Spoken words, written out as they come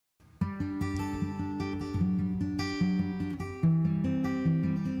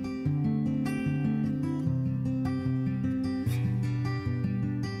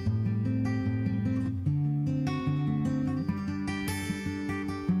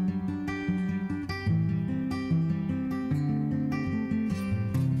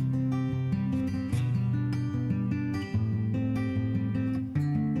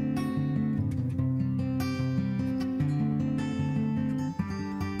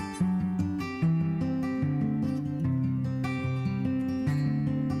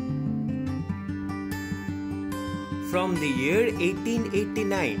From the year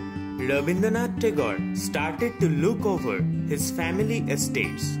 1889, Rabindranath Tagore started to look over his family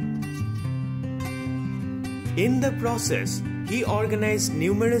estates. In the process, he organized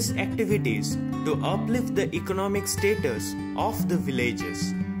numerous activities to uplift the economic status of the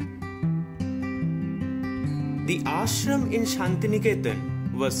villages. The ashram in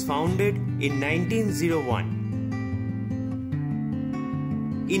Santiniketan was founded in 1901.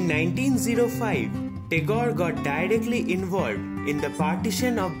 In 1905, Tagore got directly involved in the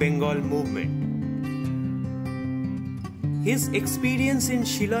partition of Bengal movement. His experience in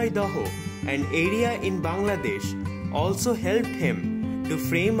Shiloi Daho, an area in Bangladesh, also helped him to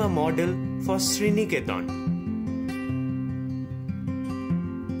frame a model for Sriniketan.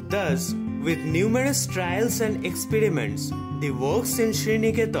 Thus, with numerous trials and experiments, the works in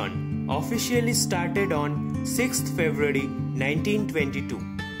Sriniketan officially started on 6th February 1922.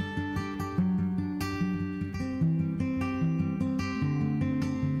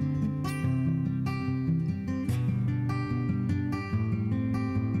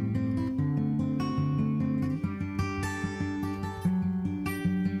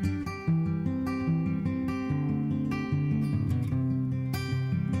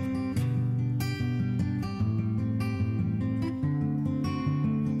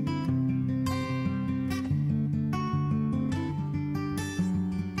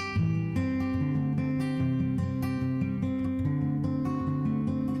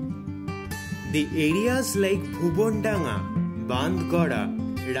 The areas like Bhubondanga, Bandgora,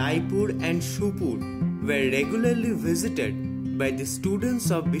 Raipur and Shupur were regularly visited by the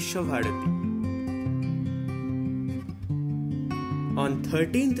students of Visva Bharati. On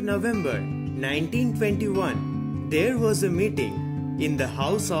 13th November 1921, there was a meeting in the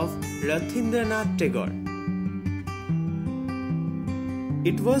house of Rabindranath Tagore.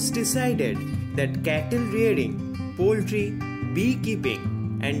 It was decided that cattle rearing, poultry, beekeeping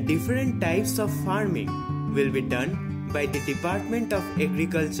and different types of farming will be done by the Department of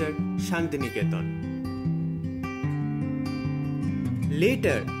Agriculture, Santiniketan.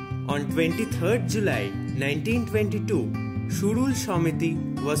 Later, on 23rd July 1922, Shurul Samiti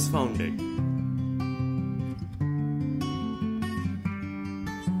was founded.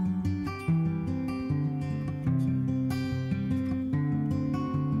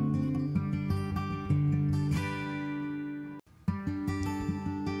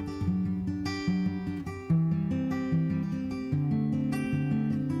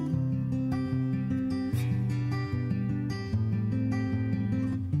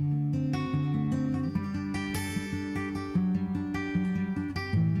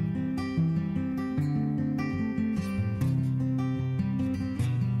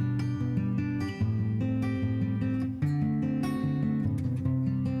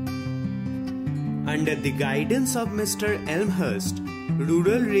 Under the guidance of Mr. Elmhurst,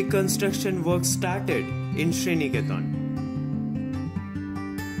 rural reconstruction work started in Sriniketan.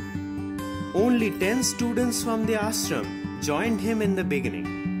 Only 10 students from the ashram joined him in the beginning.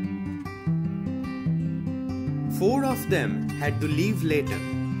 4 of them had to leave later.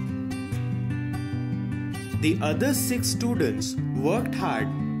 The other 6 students worked hard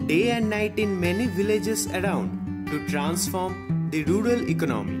day and night in many villages around to transform the rural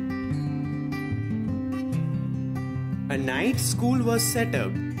economy. A night school was set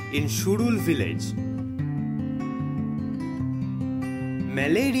up in Shurul village.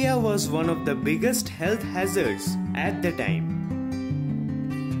 Malaria was one of the biggest health hazards at the time.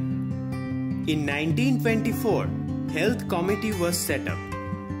 In 1924, health committee was set up.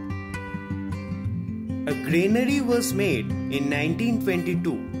 A granary was made in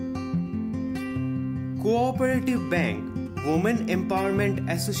 1922. Cooperative Bank, Women Empowerment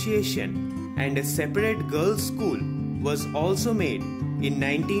Association and a separate girls' school was also made in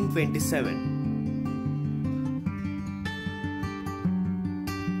 1927.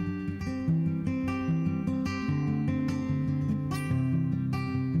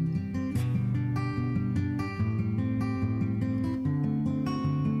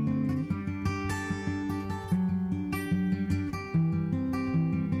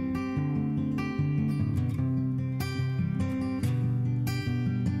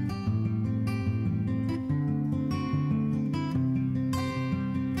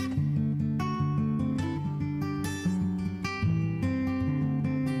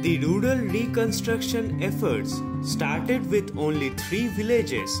 The rural reconstruction efforts started with only 3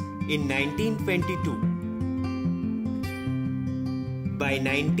 villages in 1922. By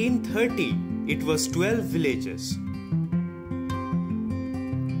 1930, it was 12 villages.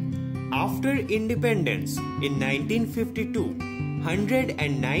 After independence in 1952,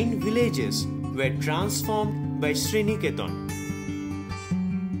 109 villages were transformed by Sriniketan.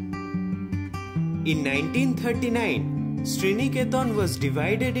 In 1939, Sriniketan was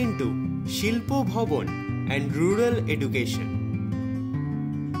divided into Shilpo Bhavan and rural education.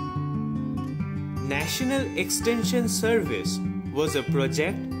 National Extension Service was a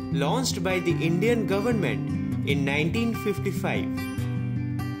project launched by the Indian government in 1955.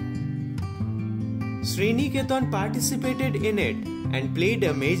 Sriniketan participated in it and played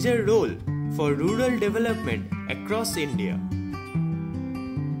a major role for rural development across India.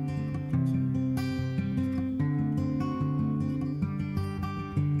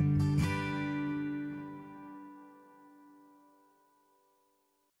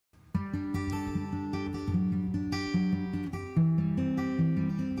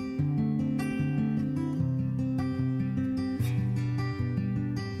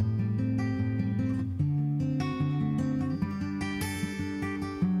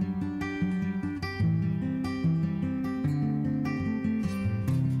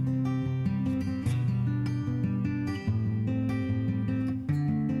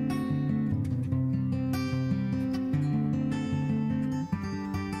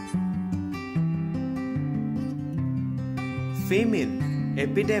 Famine,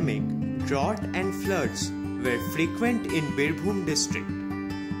 epidemic, drought and floods were frequent in Birbhum district.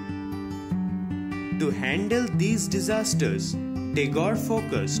 To handle these disasters, Tagore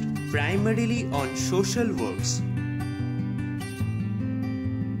focused primarily on social works.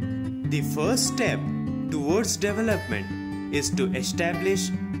 The first step towards development is to establish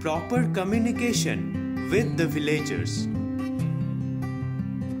proper communication with the villagers.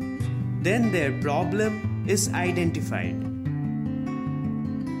 Then their problem is identified.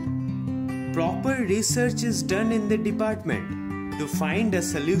 Proper research is done in the department to find a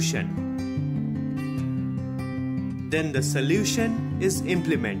solution. Then the solution is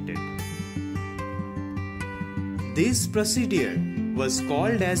implemented. This procedure was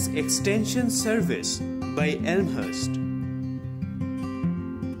called as Extension Service by Elmhurst.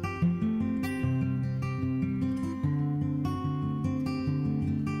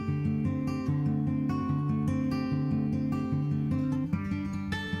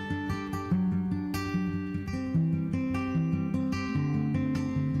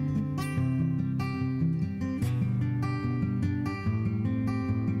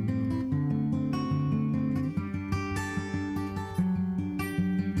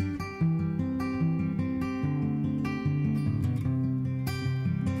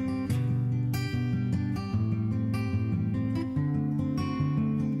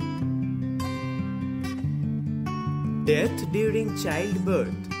 Death during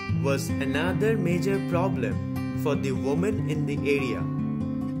childbirth was another major problem for the women in the area.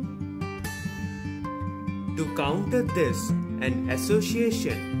 To counter this, an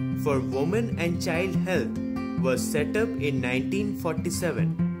association for women and child health was set up in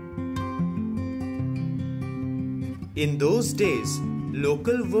 1947. In those days,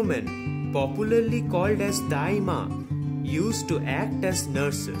 local women, popularly called as Daima, used to act as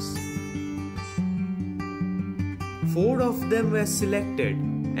nurses. 4 of them were selected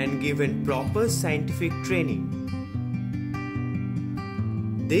and given proper scientific training.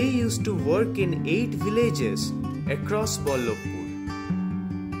 They used to work in 8 villages across Ballabpur.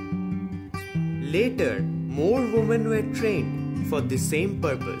 Later, more women were trained for the same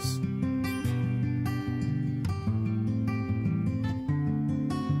purpose.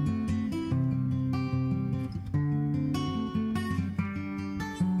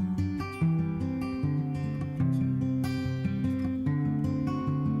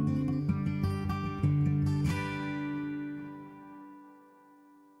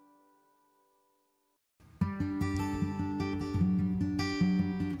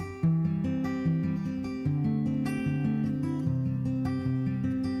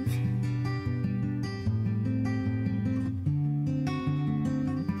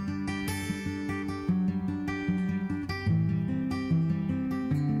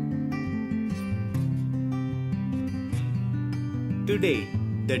 Today,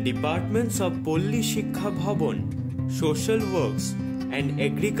 the departments of Polli Shikha Bhavan, Social Works and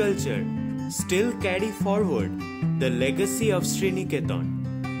Agriculture still carry forward the legacy of Sriniketan.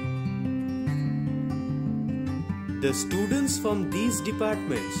 The students from these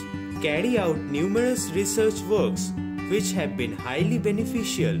departments carry out numerous research works which have been highly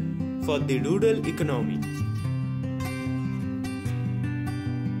beneficial for the rural economy.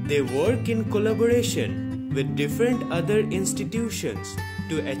 They work in collaboration with different other institutions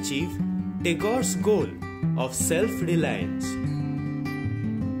to achieve Tagore's goal of self-reliance.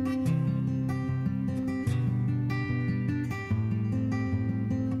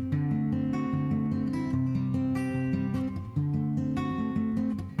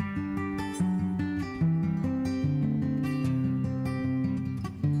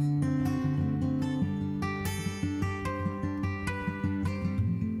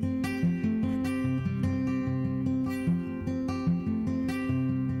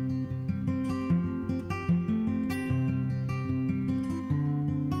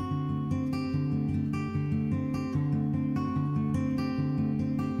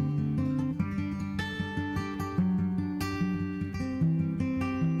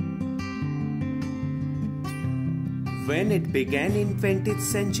 When it began in 20th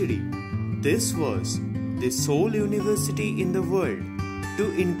century, this was the sole university in the world to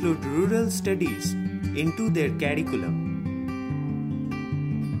include rural studies into their curriculum.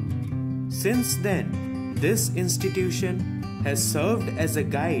 Since then, this institution has served as a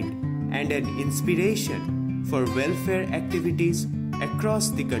guide and an inspiration for welfare activities across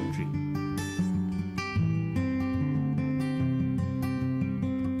the country.